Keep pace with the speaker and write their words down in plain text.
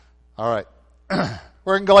All right.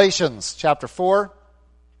 We're in Galatians chapter 4.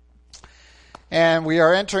 And we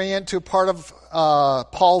are entering into part of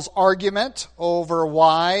Paul's argument over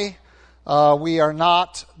why we are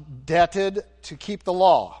not debted to keep the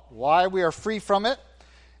law, why we are free from it.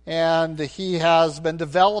 And he has been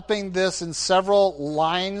developing this in several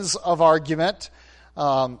lines of argument.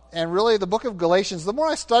 And really, the book of Galatians, the more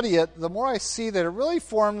I study it, the more I see that it really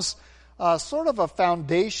forms sort of a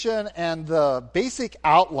foundation and the basic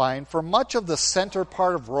outline for much of the center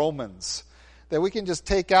part of Romans that we can just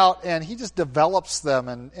take out, and he just develops them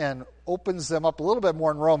and opens them up a little bit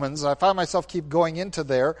more in Romans. I find myself keep going into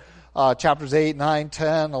there, chapters 8, 9,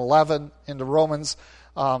 10, 11, into Romans.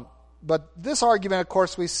 But this argument, of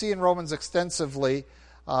course, we see in Romans extensively,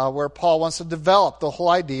 where Paul wants to develop the whole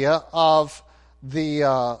idea of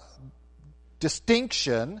the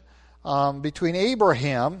distinction between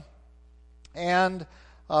Abraham and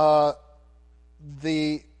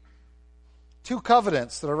the two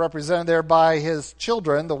covenants that are represented there by his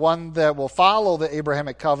children, the one that will follow the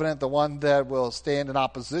Abrahamic covenant, the one that will stand in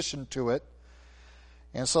opposition to it.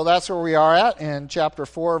 And so that's where we are at in chapter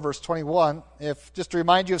 4, verse 21. Just to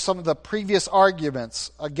remind you of some of the previous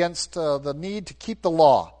arguments against the need to keep the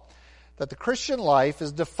law, that the Christian life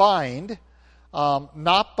is defined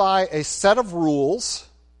not by a set of rules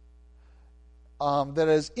that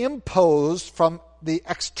is imposed from the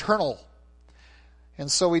external.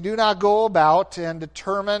 And so we do not go about and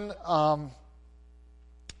determine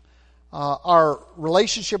our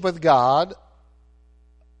relationship with God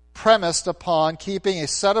premised upon keeping a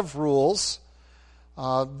set of rules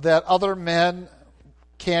that other men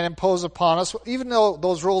can impose upon us, even though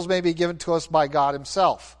those rules may be given to us by God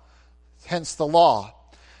himself, hence the law.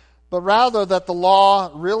 But rather that the law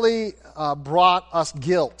really brought us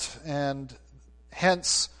guilt, and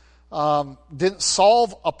hence didn't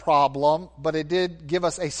solve a problem, but it did give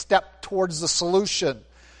us a step towards the solution.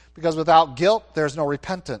 Because without guilt, there's no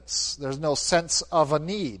repentance. There's no sense of a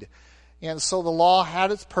need. And so the law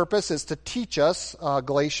had its purpose is to teach us.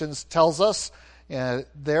 Galatians tells us there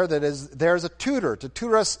that there's a tutor to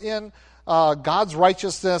tutor us in God's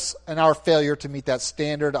righteousness and our failure to meet that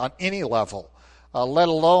standard on any level, let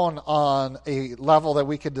alone on a level that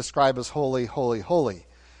we could describe as holy, holy, holy.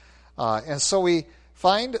 And so we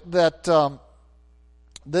find that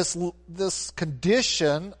this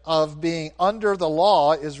condition of being under the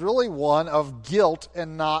law is really one of guilt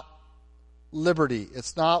and not liberty.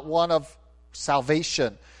 It's not one of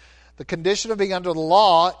salvation. The condition of being under the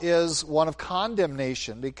law is one of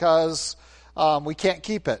condemnation because we can't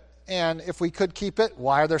keep it. And if we could keep it,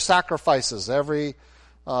 why are there sacrifices? Every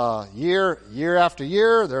year after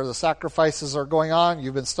year, the sacrifices are going on.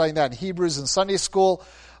 You've been studying that in Hebrews in Sunday school.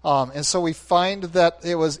 And so we find that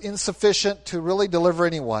it was insufficient to really deliver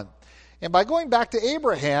anyone. And by going back to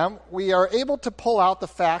Abraham, we are able to pull out the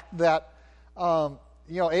fact that,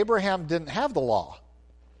 Abraham didn't have the law.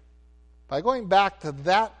 By going back to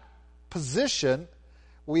that position,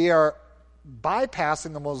 we are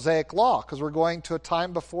bypassing the Mosaic law because we're going to a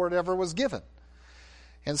time before it ever was given.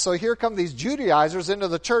 And so here come these Judaizers into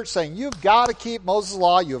the church saying, you've got to keep Moses'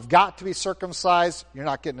 law, you've got to be circumcised, you're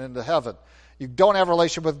not getting into heaven. You don't have a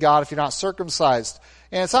relationship with God if you're not circumcised.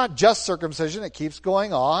 And it's not just circumcision. It keeps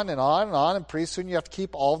going on and on and on. And pretty soon you have to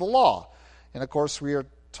keep all the law. And of course we are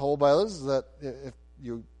told by others that if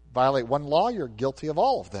you violate one law, you're guilty of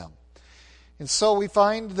all of them. And so we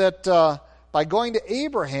find that by going to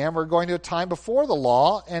Abraham, we're going to a time before the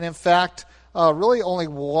law. And in fact, really only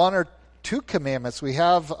one or two commandments. We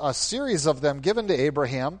have a series of them given to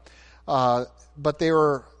Abraham, but they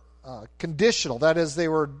were conditional. That is, they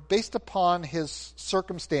were based upon his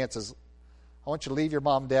circumstances. I want you to leave your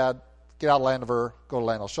mom, dad, get out of land of Ur, go to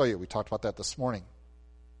land. I'll show you. We talked about that this morning.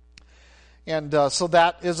 And so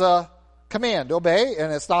that is a command, obey,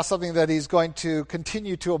 and it's not something that he's going to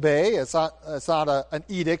continue to obey. It's not an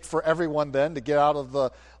edict for everyone then to get out of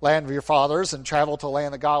the land of your fathers and travel to a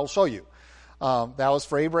land that God will show you. That was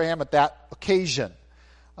for Abraham at that occasion.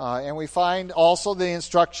 And we find also the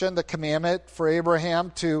instruction, the commandment for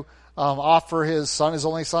Abraham to offer his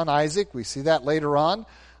only son, Isaac. We see that later on.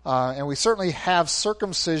 And we certainly have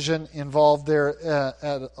circumcision involved there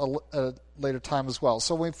at a later time as well.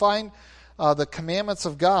 So when we find the commandments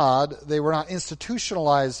of God, they were not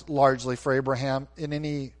institutionalized largely for Abraham in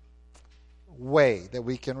any way that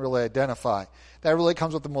we can really identify. That really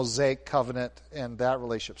comes with the Mosaic covenant and that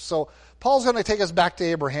relationship. So Paul's going to take us back to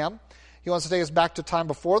Abraham. He wants to take us back to time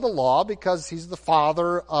before the law because he's the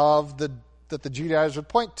father of that the Judaizers would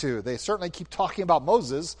point to. They certainly keep talking about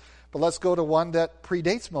Moses, but let's go to one that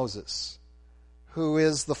predates Moses, who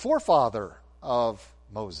is the forefather of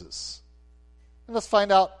Moses. And let's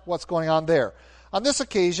find out what's going on there. On this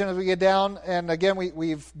occasion, as we get down, and again,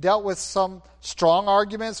 we've dealt with some strong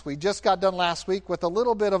arguments. We just got done last week with a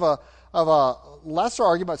little bit of a lesser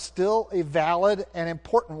argument, still a valid and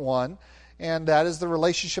important one, and that is the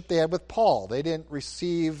relationship they had with Paul. They didn't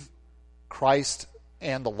receive Christ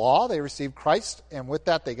and the law. They received Christ, and with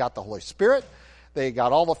that they got the Holy Spirit. They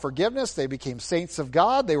got all the forgiveness. They became saints of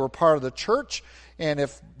God. They were part of the church. And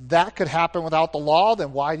if that could happen without the law,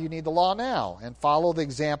 then why do you need the law now? And follow the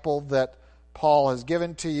example that Paul has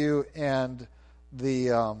given to you and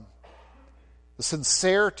the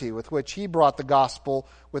sincerity with which he brought the gospel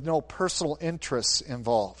with no personal interests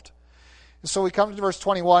involved. And so we come to verse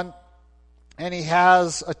 21, and he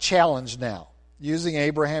has a challenge now. Using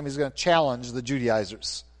Abraham, he's going to challenge the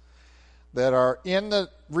Judaizers that are in the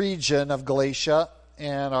region of Galatia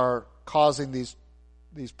and are causing these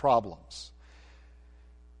problems.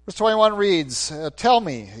 Verse 21 reads, "Tell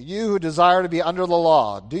me, you who desire to be under the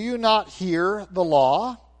law, do you not hear the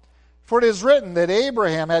law? For it is written that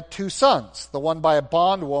Abraham had 2 sons, the one by a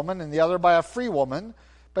bondwoman and the other by a free woman.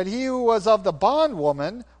 But he who was of the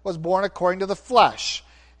bondwoman was born according to the flesh,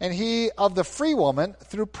 and he of the free woman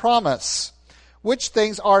through promise, which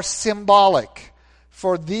things are symbolic.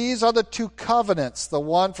 For these are the 2 covenants, the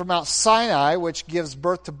one from Mount Sinai, which gives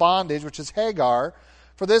birth to bondage, which is Hagar.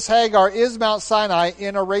 For this Hagar is Mount Sinai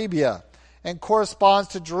in Arabia, and corresponds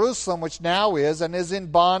to Jerusalem, which now is, and is in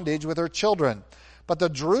bondage with her children. But the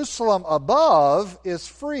Jerusalem above is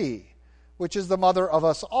free, which is the mother of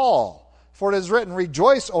us all. For it is written,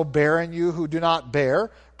 Rejoice, O barren, you who do not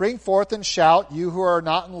bear. Bring forth and shout, you who are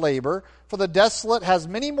not in labor. For the desolate has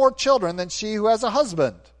many more children than she who has a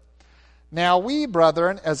husband. Now we,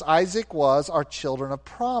 brethren, as Isaac was, are children of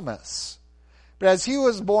promise. But as he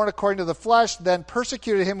was born according to the flesh, then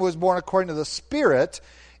persecuted him who was born according to the Spirit,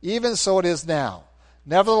 even so it is now.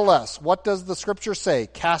 Nevertheless, what does the Scripture say?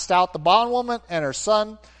 Cast out the bondwoman and her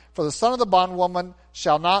son, for the son of the bondwoman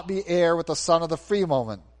shall not be heir with the son of the free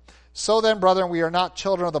woman. So then, brethren, we are not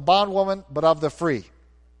children of the bondwoman, but of the free."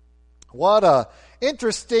 What a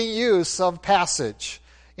interesting use of passage.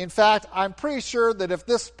 In fact, I'm pretty sure that if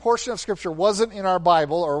this portion of Scripture wasn't in our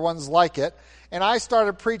Bible or ones like it, and I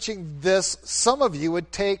started preaching this, some of you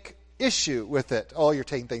would take issue with it. Oh, you're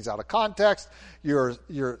taking things out of context.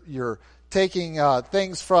 You're taking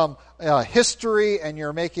things from history and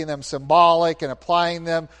you're making them symbolic and applying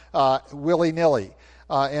them willy-nilly.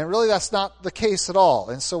 And really that's not the case at all.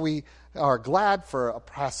 And so we are glad for a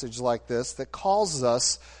passage like this that calls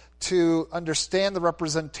us to understand the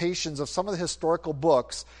representations of some of the historical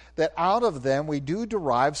books, that out of them we do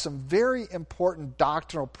derive some very important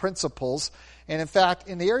doctrinal principles. And in fact,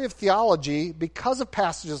 in the area of theology, because of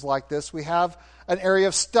passages like this, we have an area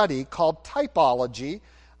of study called typology.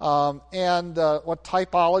 What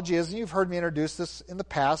typology is, and you've heard me introduce this in the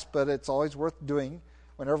past, but it's always worth doing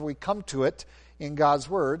whenever we come to it in God's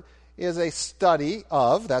Word, is a study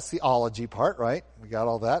of, that's the ology part, right? We got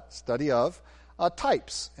all that, study of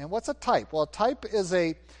types. And what's a type? Well, a type is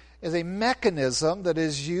a mechanism that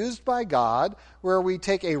is used by God where we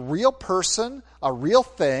take a real person, a real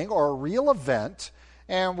thing, or a real event,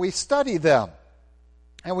 and we study them.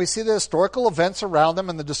 And we see the historical events around them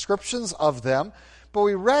and the descriptions of them, but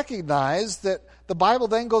we recognize that the Bible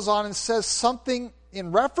then goes on and says something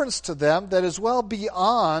in reference to them that is well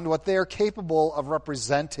beyond what they are capable of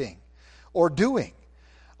representing or doing.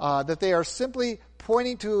 That they are simply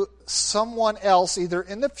pointing to someone else either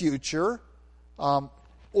in the future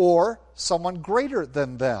or someone greater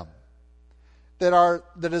than them. That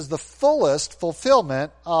is the fullest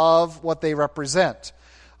fulfillment of what they represent.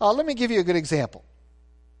 Let me give you a good example.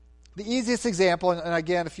 The easiest example, and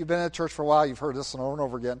again, if you've been in the church for a while, you've heard this over and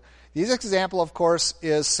over again. The easiest example, of course,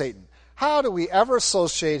 is Satan. How do we ever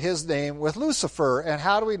associate his name with Lucifer? And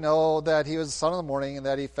how do we know that he was the son of the morning and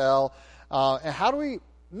that he fell? And how do we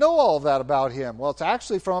know all of that about him? Well, it's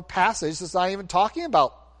actually from a passage that's not even talking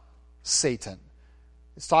about Satan.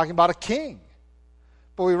 It's talking about a king.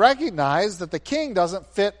 But we recognize that the king doesn't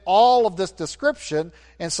fit all of this description,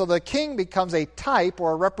 and so the king becomes a type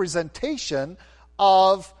or a representation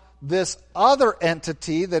of this other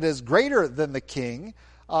entity that is greater than the king,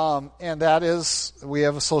 and that is, we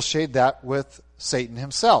have associated that with Satan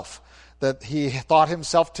himself. That he thought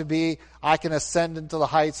himself to be, I can ascend into the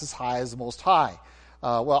heights as high as the Most High.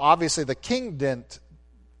 Well, obviously the king didn't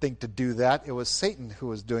think to do that. It was Satan who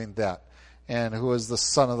was doing that, and who was the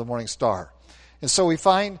son of the morning star. And so we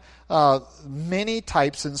find many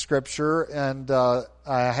types in Scripture, and I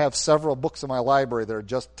have several books in my library that are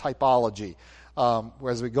just typology.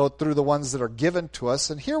 as we go through the ones that are given to us.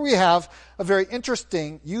 And here we have a very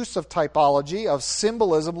interesting use of typology, of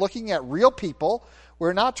symbolism, looking at real people.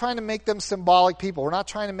 We're not trying to make them symbolic people. We're not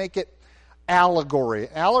trying to make it allegory.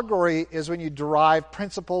 Allegory is when you derive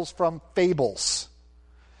principles from fables.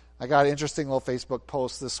 I got an interesting little Facebook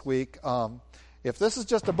post this week. If this is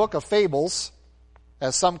just a book of fables,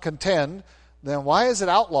 as some contend, then why is it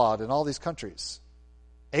outlawed in all these countries?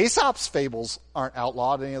 Aesop's fables aren't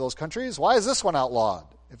outlawed in any of those countries. Why is this one outlawed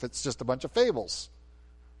if it's just a bunch of fables?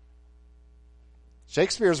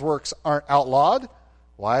 Shakespeare's works aren't outlawed.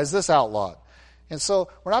 Why is this outlawed? And so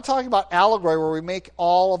we're not talking about allegory where we make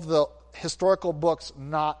all of the historical books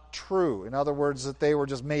not true. In other words, that they were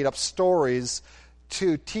just made up stories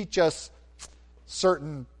to teach us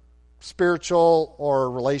certain spiritual or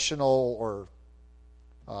relational or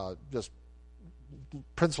just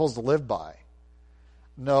principles to live by.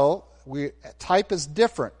 No, type is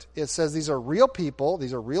different. It says these are real people,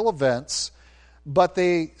 these are real events, but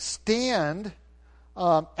they stand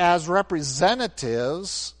as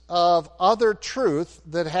representatives of other truth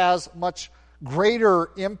that has much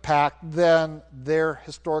greater impact than their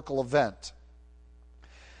historical event.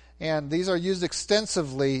 And these are used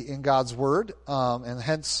extensively in God's Word, and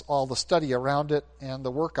hence all the study around it and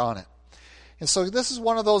the work on it. And so this is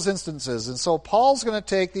one of those instances. And so Paul's going to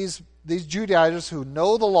take these Judaizers who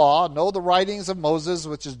know the law, know the writings of Moses,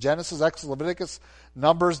 which is Genesis, Exodus, Leviticus,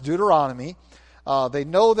 Numbers, Deuteronomy. They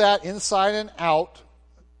know that inside and out,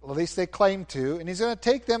 at least they claim to. And he's going to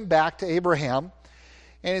take them back to Abraham,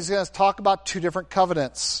 and he's going to talk about two different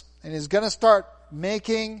covenants. And he's going to start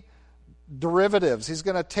making derivatives. He's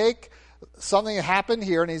going to take something that happened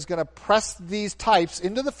here, and he's going to press these types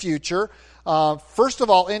into the future. First of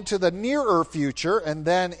all, into the nearer future, and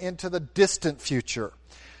then into the distant future.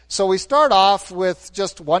 So we start off with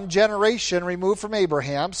just one generation removed from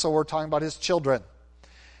Abraham, so we're talking about his children.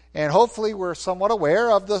 And hopefully we're somewhat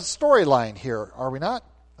aware of the storyline here, are we not?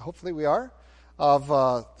 Hopefully we are,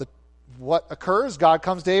 of what occurs. God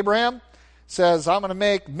comes to Abraham, says, I'm going to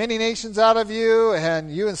make many nations out of you,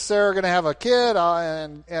 and you and Sarah are going to have a kid,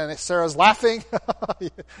 and Sarah's laughing.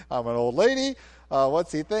 I'm an old lady.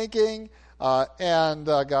 What's he thinking? And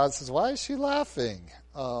God says, why is she laughing?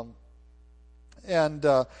 And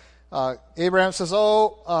Abraham says,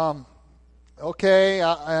 okay,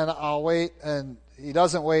 and I'll wait. And he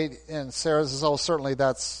doesn't wait. And Sarah says, certainly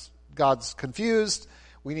God's confused.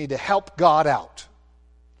 We need to help God out.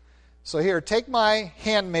 So here, take my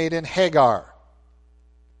handmaiden Hagar.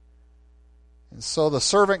 And so the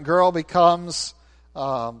servant girl becomes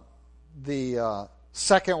the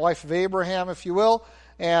second wife of Abraham, if you will,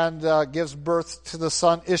 and gives birth to the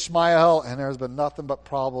son Ishmael, and there's been nothing but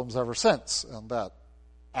problems ever since in that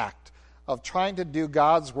act of trying to do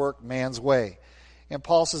God's work man's way. And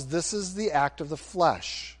Paul says this is the act of the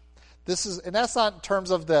flesh. And that's not in terms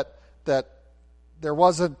of that there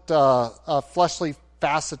wasn't a fleshly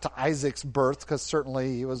facet to Isaac's birth, because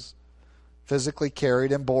certainly he was physically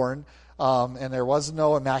carried and born, and there was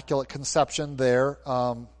no immaculate conception there,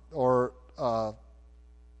 or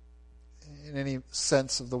in any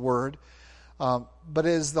sense of the word. But it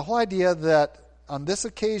is the whole idea that on this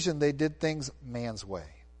occasion they did things man's way.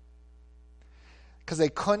 Because they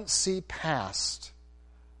couldn't see past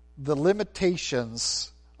the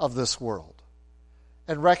limitations of this world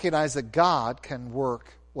and recognize that God can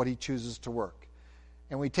work what he chooses to work.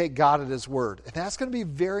 And we take God at his word. And that's going to be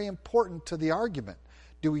very important to the argument.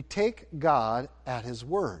 Do we take God at his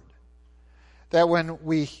word? That when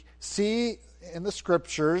we see in the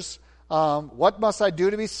scriptures, what must I do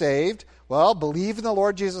to be saved? Well, believe in the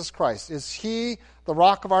Lord Jesus Christ. Is he the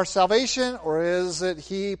rock of our salvation, or is it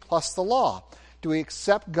he plus the law? Do we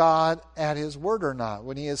accept God at his word or not?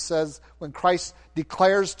 When Christ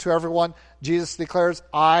declares to everyone, Jesus declares,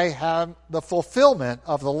 I have the fulfillment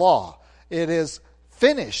of the law. It is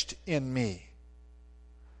finished in me.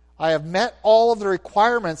 I have met all of the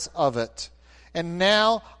requirements of it. And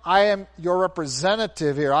now I am your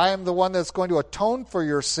representative here. I am the one that's going to atone for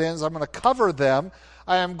your sins. I'm going to cover them.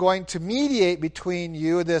 I am going to mediate between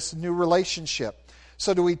you in this new relationship.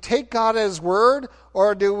 So do we take God at his word,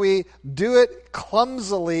 or do we do it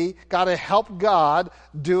clumsily, got to help God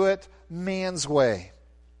do it man's way?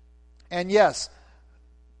 And yes,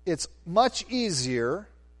 it's much easier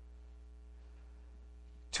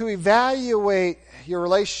to evaluate your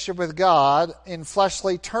relationship with God in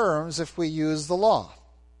fleshly terms if we use the law.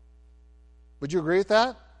 Would you agree with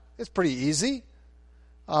that? It's pretty easy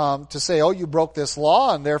to say, you broke this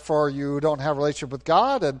law, and therefore you don't have a relationship with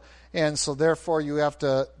God, and so therefore you have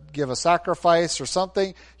to give a sacrifice or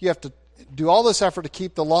something. You have to, do all this effort to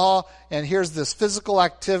keep the law, and here's this physical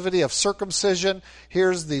activity of circumcision.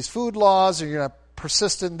 Here's these food laws, and you're going to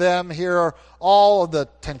persist in them. Here are all of the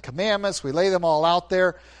 10 Commandments. We lay them all out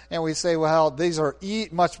there, and we say, well, these are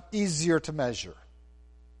much easier to measure.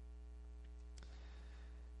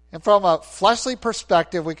 And from a fleshly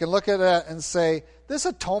perspective, we can look at it and say, this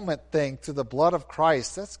atonement thing through the blood of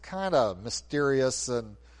Christ, that's kind of mysterious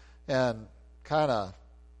and kind of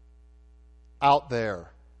out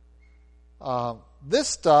there. This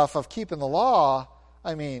stuff of keeping the law,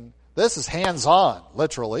 I mean, this is hands-on,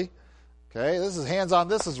 literally. Okay, this is hands-on.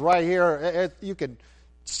 This is right here. You can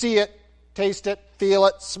see it, taste it, feel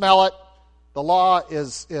it, smell it. The law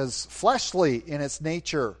is fleshly in its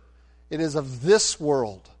nature. It is of this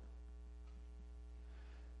world.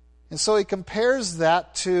 And so he compares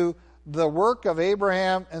that to the work of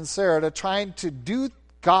Abraham and Sarah, to trying to do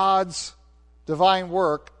God's divine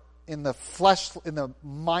work in the flesh, in the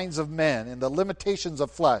minds of men, in the limitations of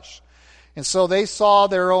flesh. And so they saw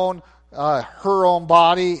their own, her own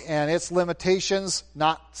body and its limitations,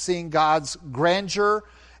 not seeing God's grandeur,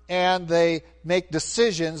 and they make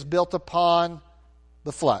decisions built upon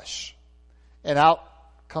the flesh. And out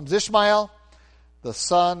comes Ishmael, the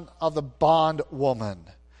son of the bondwoman.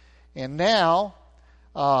 And now,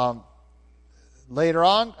 later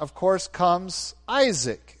on, of course, comes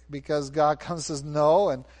Isaac, because God comes and says no,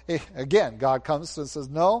 and again, God comes and says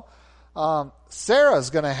no. Sarah's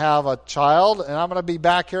going to have a child, and I'm going to be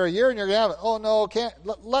back here a year, and you're going to have it. Oh no, can't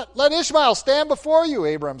let Ishmael stand before you,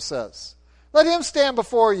 Abram says. Let him stand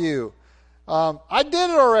before you. I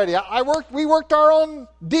did it already. We worked our own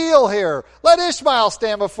deal here. Let Ishmael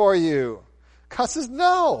stand before you. God says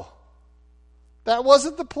no. That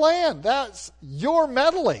wasn't the plan. That's your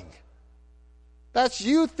meddling. That's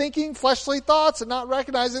you thinking fleshly thoughts and not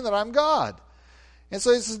recognizing that I'm God. And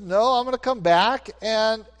so he says, no, I'm going to come back,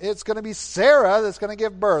 and it's going to be Sarah that's going to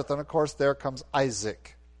give birth. And of course, there comes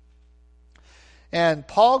Isaac. And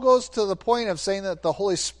Paul goes to the point of saying that the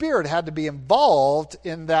Holy Spirit had to be involved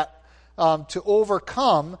in that to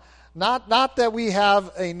overcome, not that we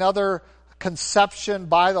have another conception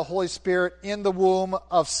by the Holy Spirit in the womb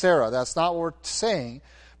of Sarah. That's not what we're saying.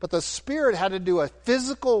 But the Spirit had to do a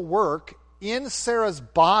physical work in Sarah's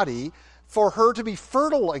body for her to be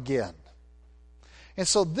fertile again. And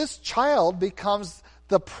so this child becomes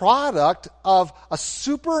the product of a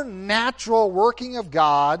supernatural working of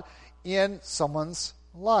God in someone's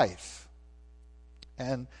life.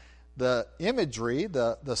 And the imagery,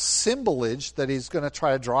 the symbolage that he's going to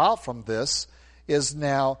try to draw out from this is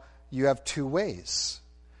now you have two ways.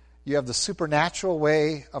 You have the supernatural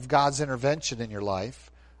way of God's intervention in your life,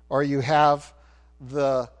 or you have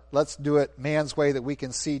the let's do it man's way that we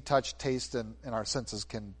can see, touch, taste, and our senses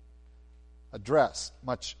can address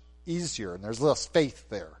much easier, and there's less faith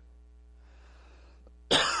there.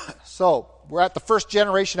 So, we're at the first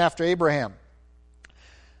generation after Abraham.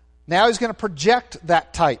 Now he's going to project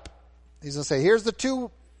that type. He's going to say, here's the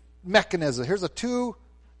two mechanisms.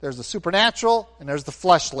 There's the supernatural and there's the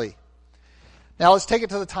fleshly. Now let's take it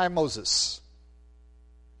to the time of Moses.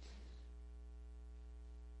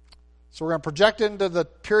 So we're going to project into the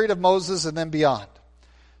period of Moses and then beyond.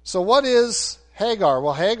 So what is Hagar?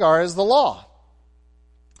 Well, Hagar is the law.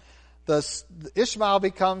 Ishmael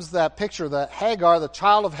becomes that picture that Hagar, the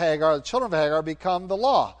child of Hagar, the children of Hagar become the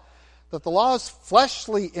law. That the law is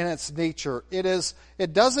fleshly in its nature.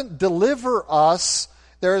 It doesn't deliver us.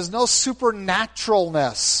 There is no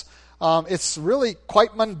supernaturalness. It's really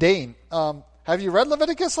quite mundane. Have you read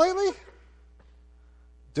Leviticus lately?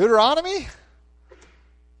 Deuteronomy?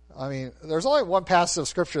 I mean, there's only one passage of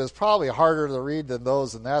Scripture that's probably harder to read than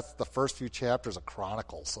those, and that's the first few chapters of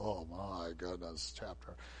Chronicles. Oh my goodness,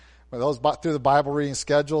 chapter. When those through the Bible reading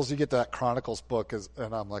schedules, you get to that Chronicles book,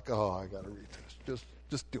 and I'm like, oh, I got to read this.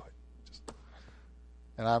 Just do it.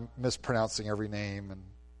 And I'm mispronouncing every name, and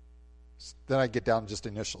then I get down to just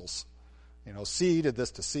initials. C did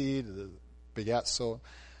this to C, to the begat, so.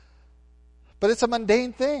 But it's a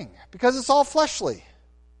mundane thing because it's all fleshly.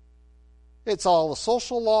 It's all the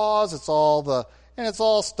social laws. It's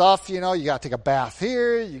all stuff. You got to take a bath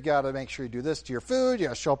here. You got to make sure you do this to your food. You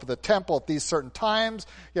got to show up at the temple at these certain times.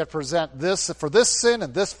 You have to present this for this sin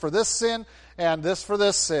and this for this sin and this for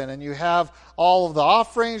this sin. And you have all of the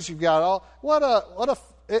offerings. You've got all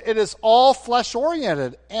it is all flesh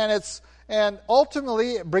oriented, and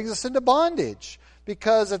ultimately it brings us into bondage.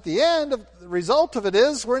 Because at the end, the result of it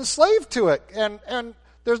is we're enslaved to it. And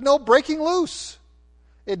there's no breaking loose.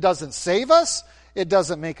 It doesn't save us. It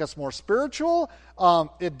doesn't make us more spiritual.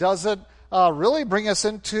 It doesn't really bring us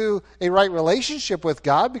into a right relationship with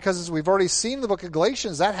God. Because as we've already seen in the book of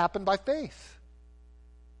Galatians, that happened by faith.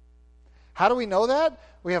 How do we know that?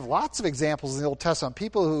 We have lots of examples in the Old Testament.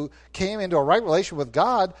 People who came into a right relation with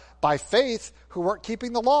God by faith who weren't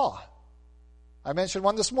keeping the law. I mentioned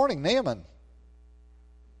one this morning, Naaman.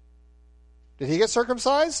 Did he get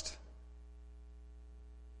circumcised?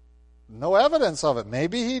 No evidence of it.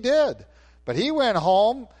 Maybe he did. But he went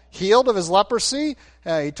home, healed of his leprosy.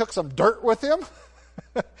 He took some dirt with him.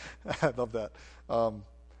 I love that.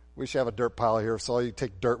 We should have a dirt pile here, so you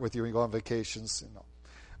take dirt with you when you go on vacations.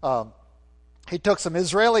 He took some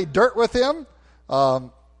Israeli dirt with him,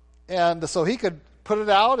 and so he could put it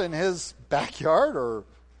out in his backyard or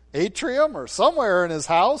atrium or somewhere in his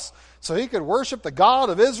house, so he could worship the God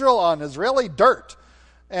of Israel on Israeli dirt.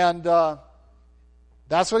 And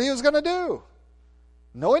that's what he was going to do.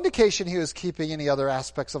 No indication he was keeping any other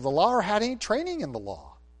aspects of the law or had any training in the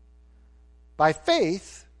law. By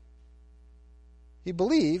faith, he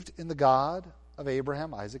believed in the God of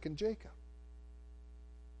Abraham, Isaac, and Jacob.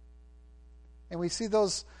 And we see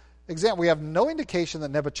those examples. We have no indication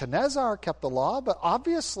that Nebuchadnezzar kept the law, but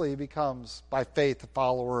obviously becomes, by faith, a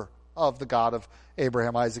follower of the God of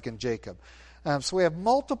Abraham, Isaac, and Jacob. So we have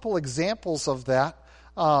multiple examples of that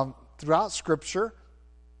throughout Scripture.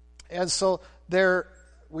 And so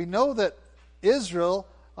we know that Israel,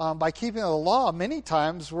 by keeping the law, many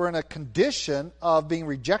times were in a condition of being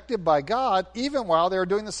rejected by God, even while they were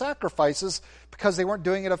doing the sacrifices, because they weren't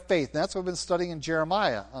doing it of faith. And that's what we've been studying in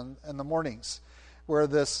Jeremiah in the mornings, where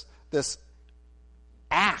this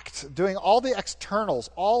act, doing all the externals,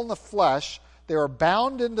 all in the flesh, they were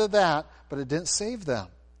bound into that, but it didn't save them,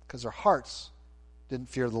 because their hearts didn't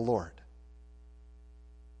fear the Lord.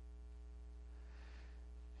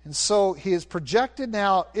 And so he has projected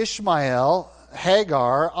now Ishmael,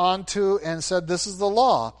 Hagar, onto and said, this is the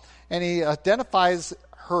law. And he identifies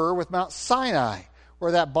her with Mount Sinai,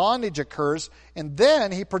 where that bondage occurs. And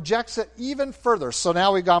then he projects it even further. So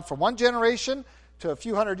now we've gone from one generation to a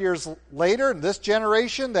few hundred years later, in this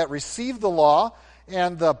generation that received the law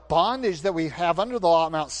and the bondage that we have under the law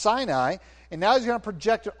at Mount Sinai. And now he's going to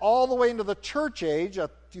project it all the way into the church age, a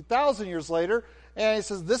few thousand years later. And he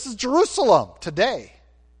says, this is Jerusalem today.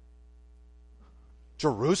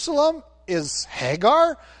 Jerusalem is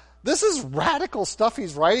Hagar? This is radical stuff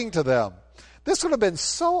he's writing to them. This would have been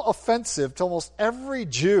so offensive to almost every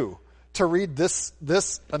Jew to read this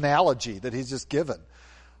analogy that he's just given.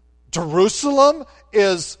 Jerusalem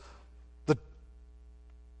is the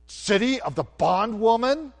city of the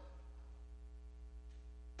bondwoman.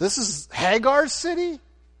 This is Hagar's city?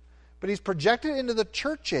 But he's projected into the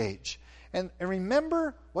church age. And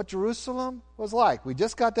remember what Jerusalem was like. We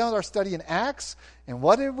just got done with our study in Acts, and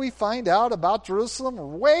what did we find out about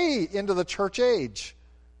Jerusalem way into the church age?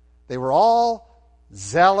 They were all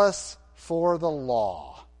zealous for the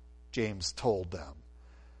law, James told them.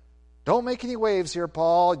 Don't make any waves here,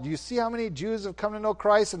 Paul. Do you see how many Jews have come to know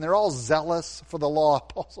Christ, and they're all zealous for the law?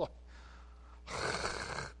 Paul's like,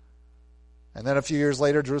 and then a few years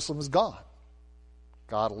later, Jerusalem is gone.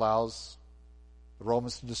 God allows the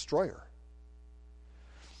Romans to destroy her.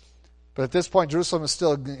 But at this point, Jerusalem is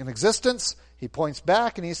still in existence. He points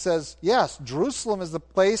back and he says, yes, Jerusalem is the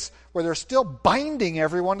place where they're still binding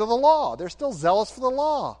everyone to the law. They're still zealous for the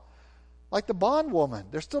law. Like the bondwoman.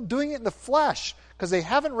 They're still doing it in the flesh because they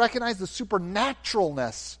haven't recognized the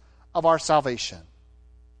supernaturalness of our salvation.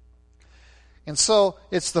 And so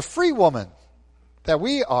it's the free woman that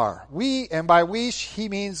we are. We, and by we, he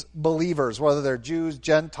means believers, whether they're Jews,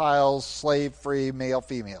 Gentiles, slave, free, male,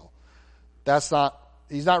 female.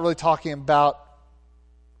 He's not really talking about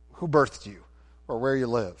who birthed you or where you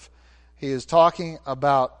live. He is talking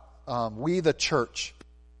about we, the church.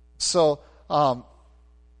 So,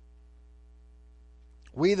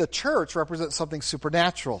 we, the church, represent something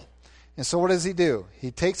supernatural. And so what does he do?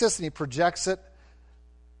 He takes this and he projects it.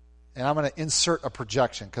 And I'm going to insert a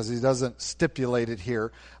projection because he doesn't stipulate it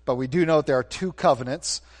here. But we do know that there are two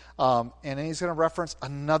covenants. And then he's going to reference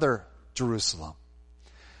another Jerusalem.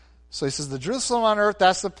 So he says, the Jerusalem on earth,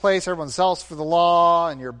 that's the place everyone's zealous for the law,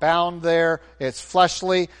 and you're bound there. It's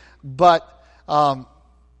fleshly. But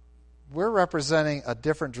we're representing a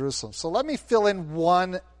different Jerusalem. So let me fill in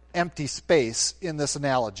one empty space in this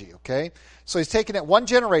analogy, okay? So he's taking it one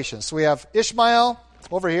generation. So we have Ishmael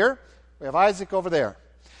over here. We have Isaac over there.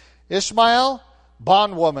 Ishmael,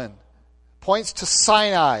 bondwoman, points to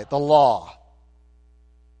Sinai, the law.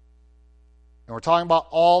 And we're talking about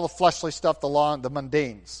all the fleshly stuff, the law, the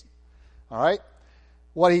mundanes. All right?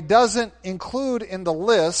 What he doesn't include in the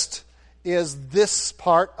list is this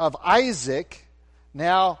part of Isaac.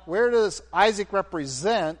 Now, where does Isaac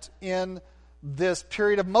represent in this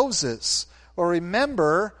period of Moses? Well,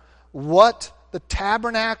 remember what the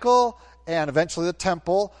tabernacle and eventually the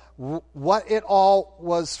temple, what it all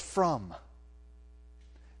was from.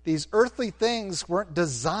 These earthly things weren't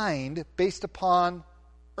designed based upon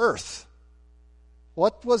earth.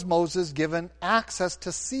 What was Moses given access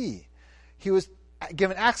to see? He was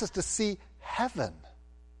given access to see heaven.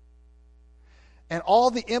 And all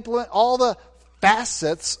the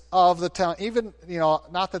facets of the town, even,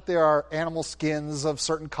 not that there are animal skins of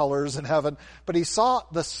certain colors in heaven, but he saw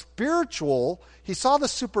the spiritual, he saw the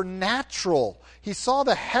supernatural, he saw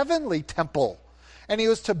the heavenly temple. And he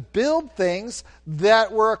was to build things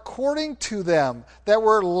that were according to them, that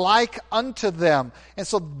were like unto them. And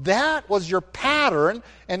so that was your pattern,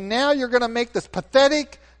 and now you're going to make this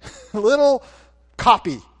pathetic little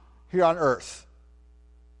copy here on earth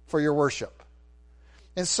for your worship.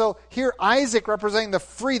 And so here Isaac representing the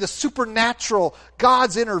free, the supernatural,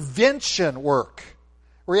 God's intervention work,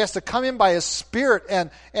 where he has to come in by his Spirit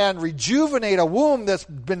and rejuvenate a womb that's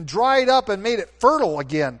been dried up and made it fertile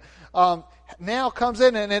again. Now comes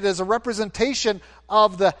in, and it is a representation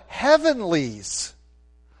of the heavenlies,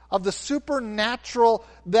 of the supernatural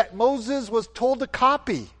that Moses was told to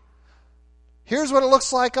copy. Here's what it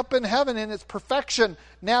looks like up in heaven in its perfection.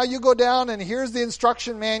 Now you go down, and here's the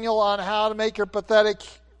instruction manual on how to make your pathetic,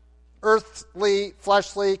 earthly,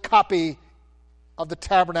 fleshly copy of the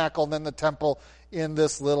tabernacle and then the temple in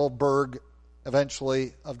this little burg,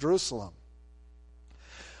 eventually, of Jerusalem.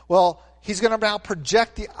 Well, he's going to now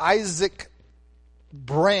project the Isaac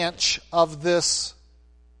branch of this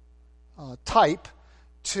type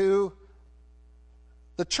to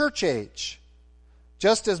the church age.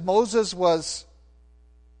 Just as Moses was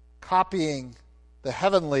copying the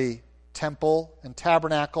heavenly temple and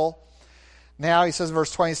tabernacle, now he says in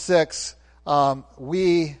verse 26,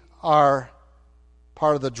 we are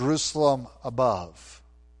part of the Jerusalem above.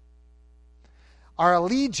 Our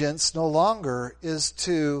allegiance no longer is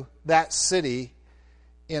to that city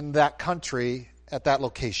in that country at that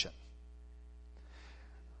location.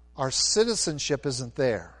 Our citizenship isn't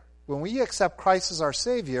there. When we accept Christ as our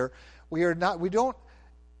Savior, we don't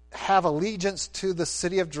have allegiance to the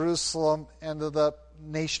city of Jerusalem and to the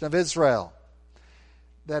nation of Israel.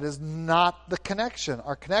 That is not the connection.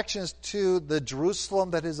 Our connection is to the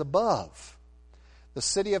Jerusalem that is above, the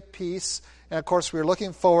city of peace. And of course, we're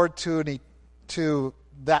looking forward to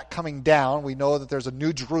that coming down. We know that there's a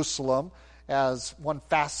new Jerusalem as one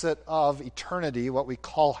facet of eternity, what we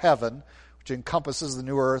call heaven, which encompasses the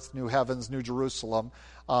new earth, new heavens, new Jerusalem,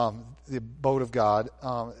 the abode of God,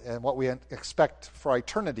 and what we expect for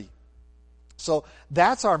eternity. So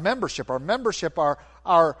that's our membership. Our membership,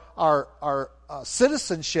 our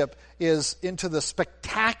citizenship is into the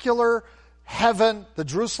spectacular heaven, the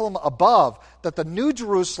Jerusalem above, that the new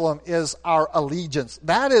Jerusalem is our allegiance.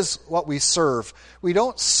 That is what we serve. We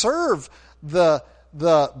don't serve the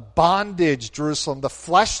bondage Jerusalem, the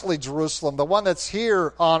fleshly Jerusalem, the one that's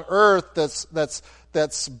here on earth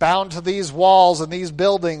that's bound to these walls and these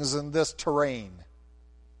buildings and this terrain.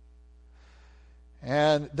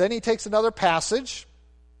 And then he takes another passage.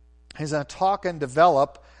 He's going to talk and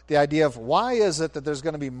develop the idea of why is it that there's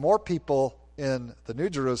going to be more people in the New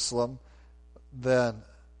Jerusalem than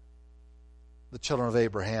the children of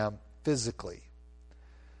Abraham physically.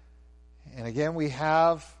 And again, we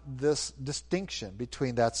have this distinction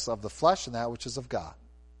between that's of the flesh and that which is of God.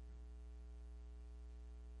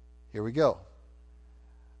 Here we go.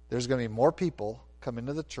 There's going to be more people come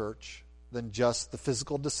into the church than just the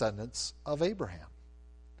physical descendants of Abraham.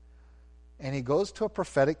 And he goes to a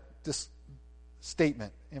prophetic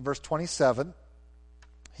statement. In verse 27,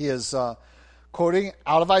 he is quoting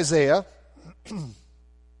out of Isaiah,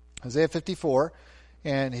 Isaiah 54,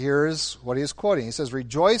 and here's what he is quoting. He says,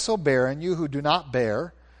 "Rejoice, O barren, you who do not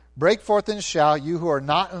bear. Break forth and shout, you who are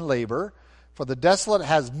not in labor. For the desolate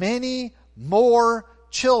has many more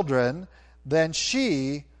children than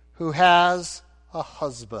she who has a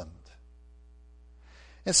husband."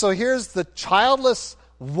 And so here's the childless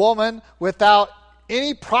woman without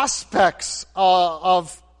any prospects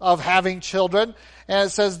of having children. And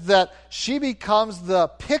it says that she becomes the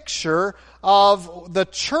picture of the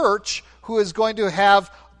church who is going to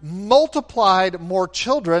have multiplied more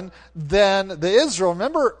children than the Israel.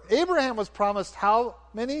 Remember, Abraham was promised how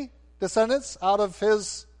many descendants out of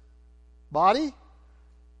his body?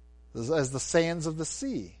 As the sands of the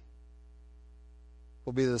sea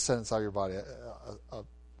will be the descendants out of your body.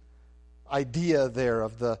 Idea there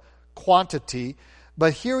of the quantity.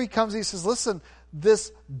 But here he comes, he says, listen,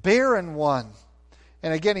 this barren one.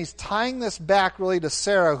 And again, he's tying this back really to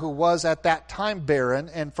Sarah, who was at that time barren,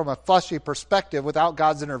 and from a fleshly perspective, without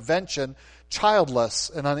God's intervention, childless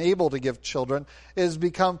and unable to give children, is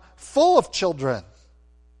become full of children.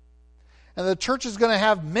 And the church is going to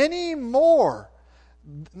have many more,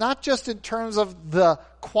 not just in terms of the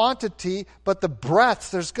quantity, but the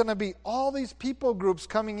breadth. There's going to be all these people groups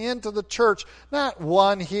coming into the church, not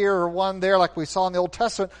one here or one there like we saw in the Old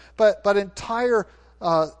Testament, but entire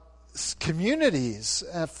communities,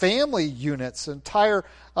 family units, entire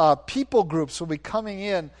people groups will be coming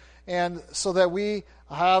in, and so that we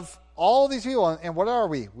have all these people. And what are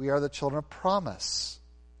we? We are the children of promise.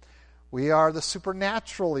 We are the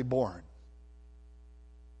supernaturally born.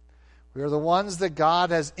 We are the ones that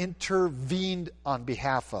God has intervened on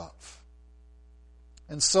behalf of.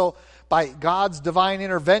 And so, by God's divine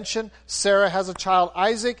intervention, Sarah has a child,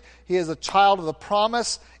 Isaac. He is a child of the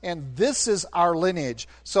promise, and this is our lineage.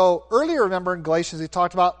 So, earlier, remember in Galatians, he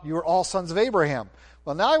talked about you were all sons of Abraham.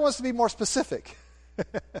 Well, now he wants to be more specific.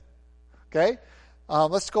 Okay?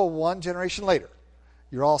 Let's go one generation later.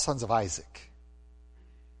 You're all sons of Isaac.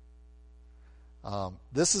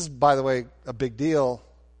 This is, by the way, a big deal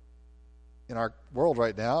in our world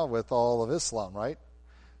right now with all of Islam, right?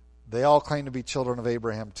 They all claim to be children of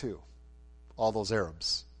Abraham too. All those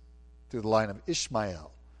Arabs. Through the line of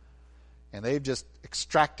Ishmael. And they've just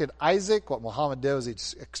extracted Isaac. What Muhammad did was he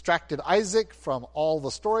just extracted Isaac from all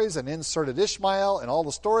the stories and inserted Ishmael in all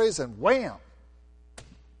the stories, and wham!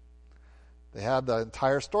 They had the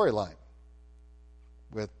entire storyline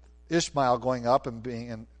with Ishmael going up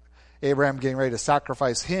and Abraham getting ready to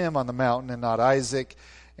sacrifice him on the mountain and not Isaac,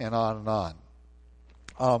 and on and on.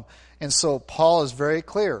 And so Paul is very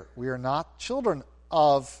clear. We are not children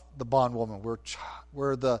of the bondwoman.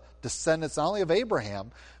 We're the descendants not only of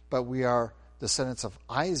Abraham, but we are descendants of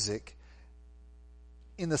Isaac,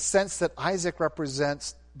 in the sense that Isaac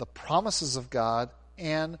represents the promises of God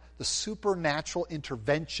and the supernatural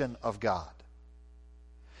intervention of God.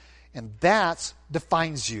 And that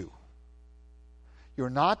defines you. You're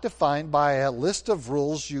not defined by a list of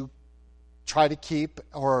rules you try to keep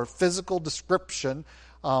or physical description.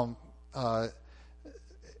 That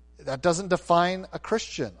doesn't define a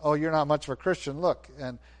Christian. Oh, you're not much of a Christian. Look,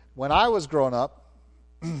 and when I was growing up,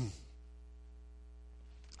 in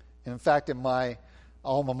fact, in my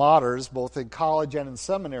alma maters, both in college and in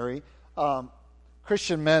seminary,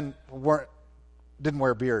 Christian men didn't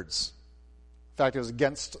wear beards. In fact, it was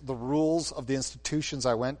against the rules of the institutions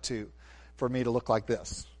I went to for me to look like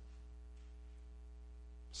this.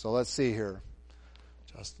 So let's see here.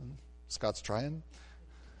 Justin, Scott's trying.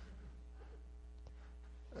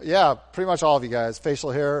 Yeah, pretty much all of you guys.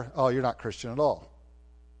 Facial hair, oh, you're not Christian at all.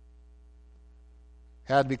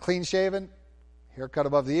 Had to be clean shaven, haircut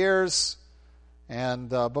above the ears. And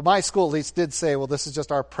but my school at least did say, well, this is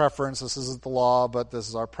just our preference. This isn't the law, but this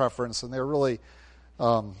is our preference. And they're really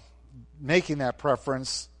making that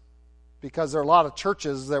preference because there are a lot of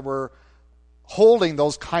churches that were holding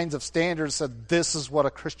those kinds of standards, said this is what a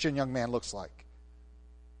Christian young man looks like.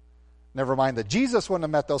 Never mind that Jesus wouldn't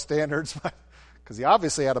have met those standards, because he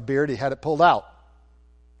obviously had a beard, he had it pulled out.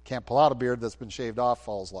 Can't pull out a beard that's been shaved off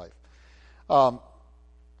all his life.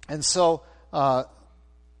 And so, and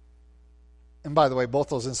by the way, both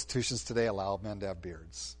those institutions today allow men to have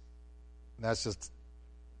beards. And that's just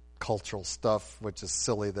cultural stuff, which is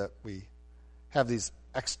silly that we have these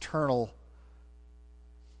external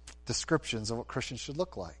descriptions of what Christians should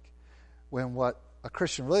look like, when what a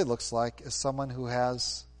Christian really looks like is someone who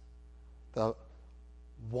has the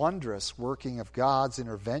wondrous working of God's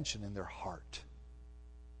intervention in their heart.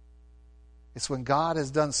 It's when God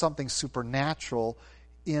has done something supernatural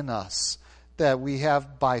in us that we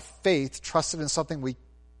have, by faith, trusted in something we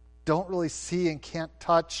don't really see and can't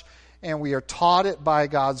touch, and we are taught it by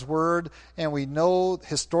God's Word, and we know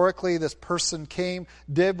historically this person came,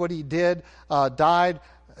 did what he did, died,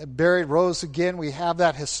 buried, rose again. We have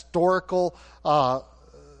that historical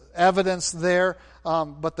evidence there.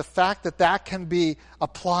 But the fact that that can be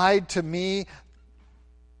applied to me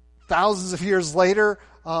thousands of years later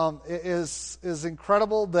is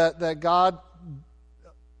incredible, that God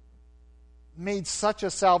made such a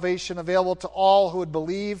salvation available to all who would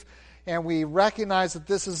believe. And we recognize that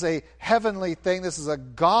this is a heavenly thing. This is a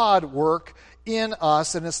God work in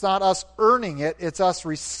us, and it's not us earning it. It's us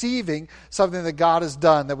receiving something that God has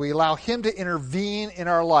done, that we allow Him to intervene in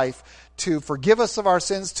our life, to forgive us of our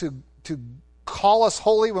sins, to call us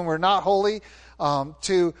holy when we're not holy,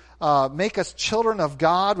 to make us children of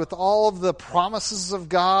God with all of the promises of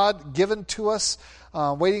God given to us,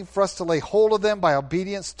 waiting for us to lay hold of them by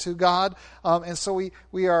obedience to God. And so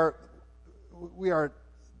we are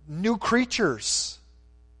new creatures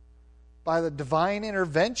by the divine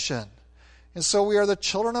intervention. And so we are the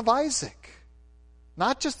children of Isaac.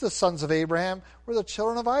 Not just the sons of Abraham, we're the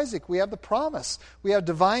children of Isaac. We have the promise. We have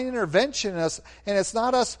divine intervention in us, and it's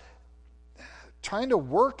not us trying to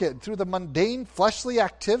work it through the mundane fleshly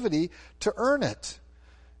activity to earn it.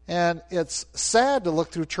 And it's sad to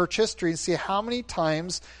look through church history and see how many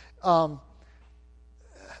times the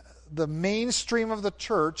mainstream of the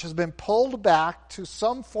church has been pulled back to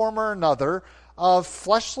some form or another of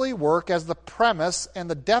fleshly work as the premise and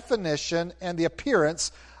the definition and the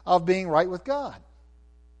appearance of being right with God.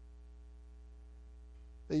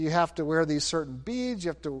 That you have to wear these certain beads, you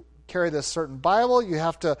have to carry this certain Bible, you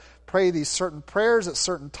have to pray these certain prayers at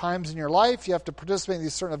certain times in your life, you have to participate in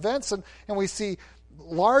these certain events, and we see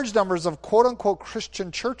large numbers of quote-unquote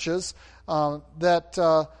Christian churches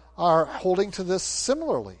that are holding to this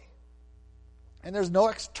similarly. And there's no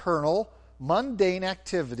external, mundane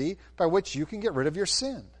activity by which you can get rid of your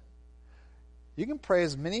sin. You can pray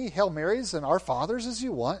as many Hail Marys and Our Fathers as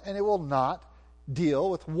you want, and it will not deal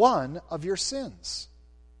with one of your sins.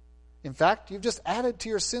 In fact, you've just added to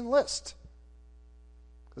your sin list.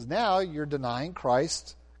 Because now you're denying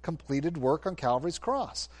Christ's completed work on Calvary's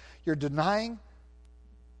cross. You're denying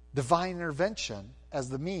divine intervention as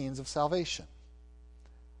the means of salvation.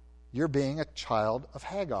 You're being a child of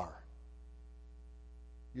Hagar.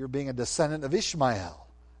 You're being a descendant of Ishmael,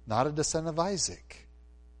 not a descendant of Isaac.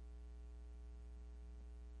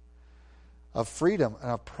 Of freedom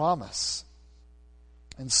and of promise.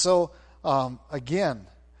 And so, again,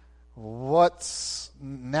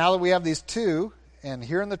 now that we have these two, and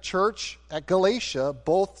here in the church at Galatia,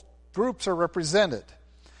 both groups are represented.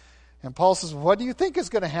 And Paul says, what do you think is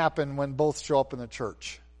going to happen when both show up in the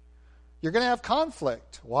church? You're going to have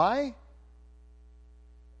conflict. Why?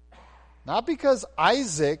 Not because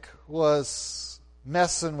Isaac was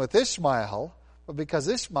messing with Ishmael, but because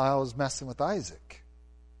Ishmael was messing with Isaac.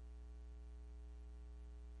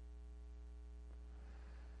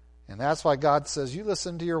 And that's why God says, you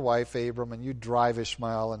listen to your wife, Abram, and you drive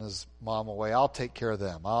Ishmael and his mom away. I'll take care of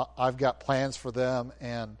them. I've got plans for them,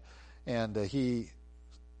 and he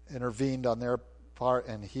intervened on their part,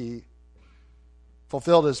 and he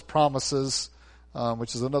fulfilled his promises,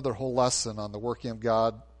 which is another whole lesson on the working of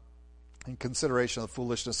God in consideration of the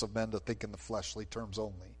foolishness of men to think in the fleshly terms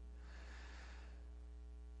only.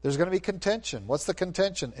 There's going to be contention. What's the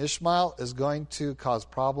contention? Ishmael is going to cause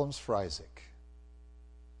problems for Isaac.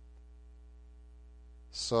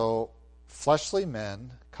 So fleshly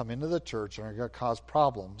men come into the church and are going to cause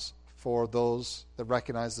problems for those that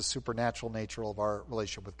recognize the supernatural nature of our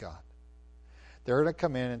relationship with God. They're going to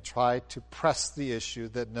come in and try to press the issue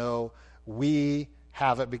that no, we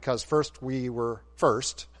have it because first we were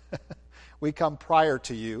first. We come prior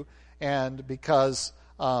to you, and because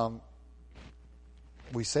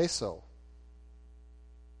we say so.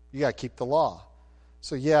 You got to keep the law.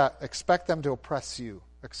 So yeah, expect them to oppress you.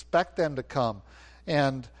 Expect them to come.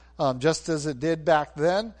 And just as it did back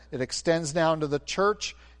then, it extends now into the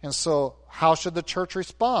church. And so how should the church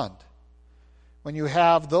respond? When you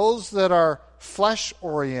have those that are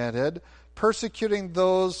flesh-oriented persecuting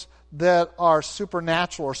those that are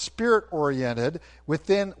supernatural or spirit-oriented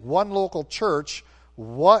within one local church,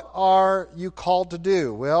 what are you called to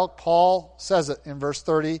do? Well, Paul says it in verse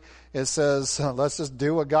 30. It says, let's just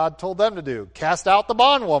do what God told them to do. Cast out the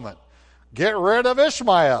bondwoman. Get rid of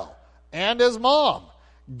Ishmael and his mom.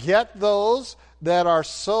 Get those that are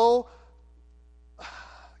so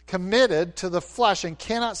committed to the flesh and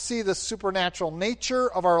cannot see the supernatural nature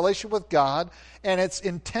of our relationship with God and its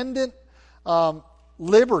intended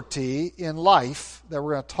liberty in life that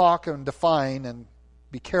we're going to talk and define and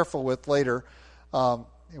be careful with later.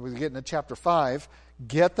 We get into chapter 5.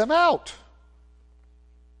 Get them out.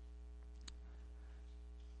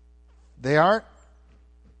 They aren't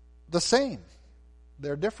the same.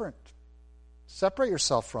 They're different. Separate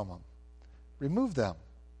yourself from them. Remove them.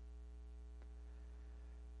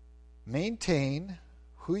 Maintain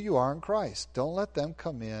who you are in Christ. Don't let them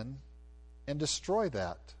come in and destroy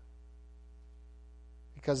that,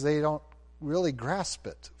 because they don't really grasp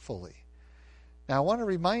it fully. Now, I want to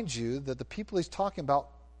remind you that the people he's talking about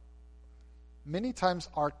many times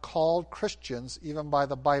are called Christians even by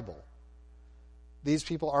the Bible. These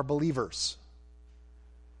people are believers.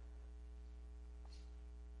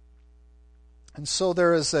 And so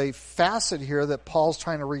there is a facet here that Paul's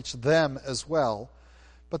trying to reach them as well.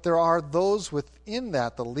 But there are those within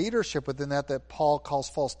that, the leadership within that Paul calls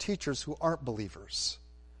false teachers who aren't believers.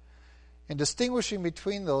 And distinguishing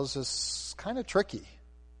between those is kind of tricky,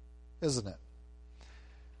 isn't it?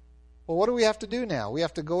 Well, what do we have to do now? We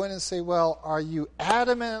have to go in and say, well, are you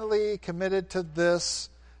adamantly committed to this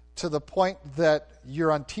to the point that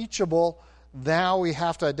you're unteachable? Now we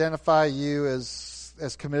have to identify you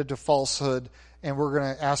as committed to falsehood, and we're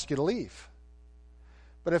going to ask you to leave.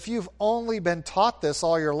 But if you've only been taught this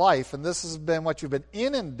all your life, and this has been what you've been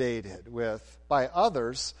inundated with by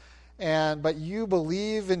others, but you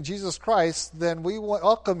believe in Jesus Christ, then we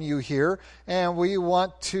welcome you here, and we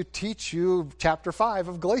want to teach you chapter 5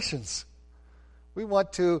 of Galatians. We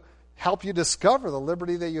want to help you discover the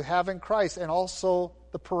liberty that you have in Christ, and also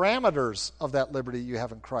the parameters of that liberty you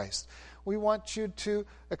have in Christ. We want you to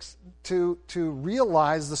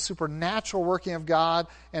realize the supernatural working of God,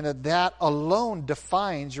 and that alone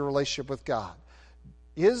defines your relationship with God.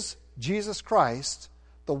 Is Jesus Christ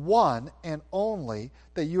the one and only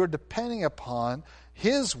that you are depending upon,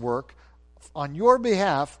 His work on your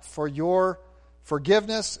behalf for your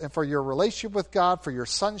forgiveness and for your relationship with God, for your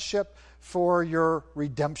sonship, for your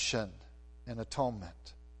redemption and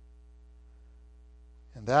atonement?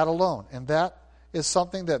 And that alone. And that is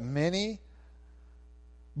something that many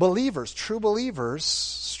believers, true believers,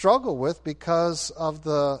 struggle with because of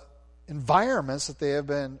the environments that they have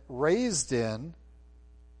been raised in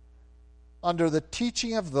under the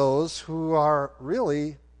teaching of those who are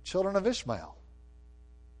really children of Ishmael,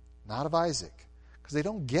 not of Isaac, because they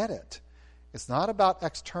don't get it. It's not about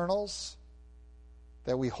externals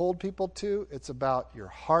that we hold people to. It's about your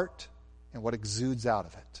heart and what exudes out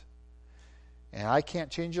of it. And I can't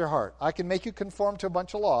change your heart. I can make you conform to a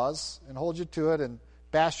bunch of laws and hold you to it and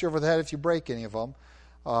bash you over the head if you break any of them,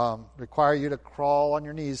 require you to crawl on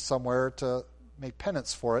your knees somewhere to make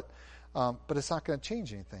penance for it, but it's not going to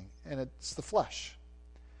change anything, and it's the flesh.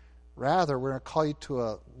 Rather, we're going to call you to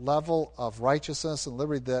a level of righteousness and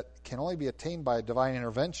liberty that can only be attained by divine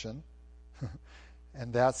intervention,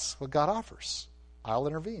 and that's what God offers. I'll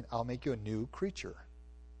intervene. I'll make you a new creature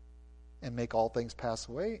and make all things pass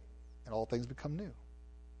away and all things become new.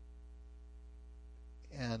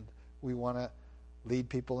 And we want to lead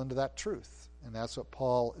people into that truth. And that's what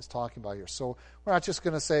Paul is talking about here. So we're not just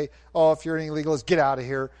going to say, oh, if you're an illegalist, get out of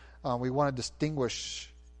here. We want to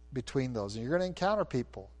distinguish between those. And you're going to encounter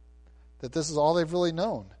people that this is all they've really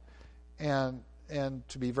known. And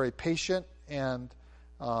to be very patient and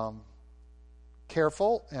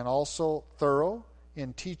careful and also thorough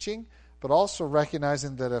in teaching, but also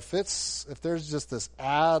recognizing that if there's just this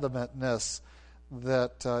adamantness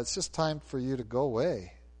that it's just time for you to go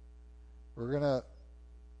away, we're going to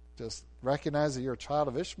just recognize that you're a child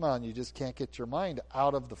of Ishmael and you just can't get your mind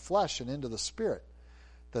out of the flesh and into the spirit.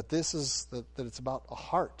 That it's about a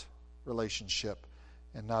heart relationship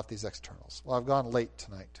and not these externals. Well, I've gone late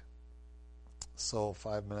tonight, so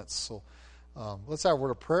 5 minutes. So let's have a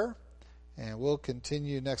word of prayer, and we'll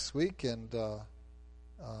continue next week and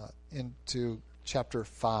into chapter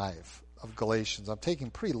 5 of Galatians. I'm taking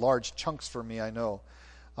pretty large chunks for me, I know.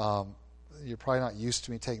 You're probably not used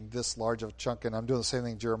to me taking this large of a chunk, and I'm doing the same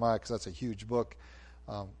thing in Jeremiah because that's a huge book.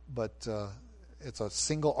 But it's a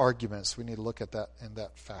single argument, so we need to look at that in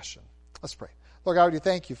that fashion. Let's pray. Lord God, we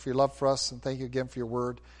thank you for your love for us, and thank you again for your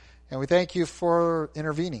word. And we thank you for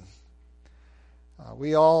intervening.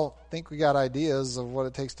 We all think we got ideas of what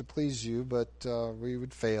it takes to please you, but we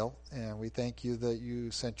would fail. And we thank you that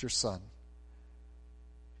you sent your Son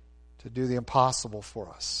to do the impossible for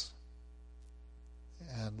us.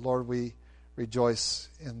 And Lord, we rejoice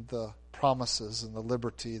in the promises and the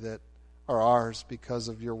liberty that are ours because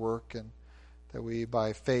of your work, and that we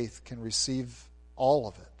by faith can receive all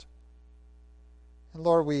of it. And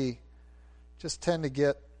Lord, we just tend to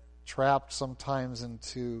get trapped sometimes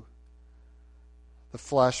into the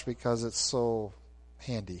flesh because it's so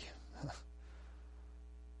handy.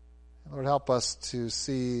 Lord, help us to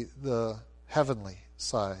see the heavenly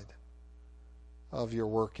side of your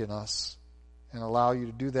work in us and allow you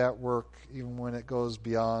to do that work even when it goes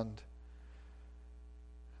beyond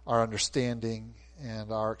our understanding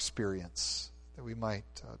and our experience, that we might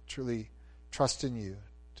truly trust in you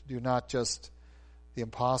to do not just the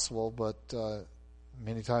impossible, but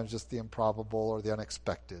many times just the improbable or the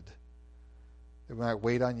unexpected. That we might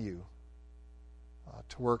wait on you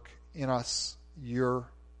to work in us your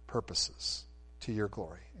purposes to your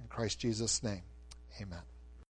glory. In Christ Jesus' name, amen.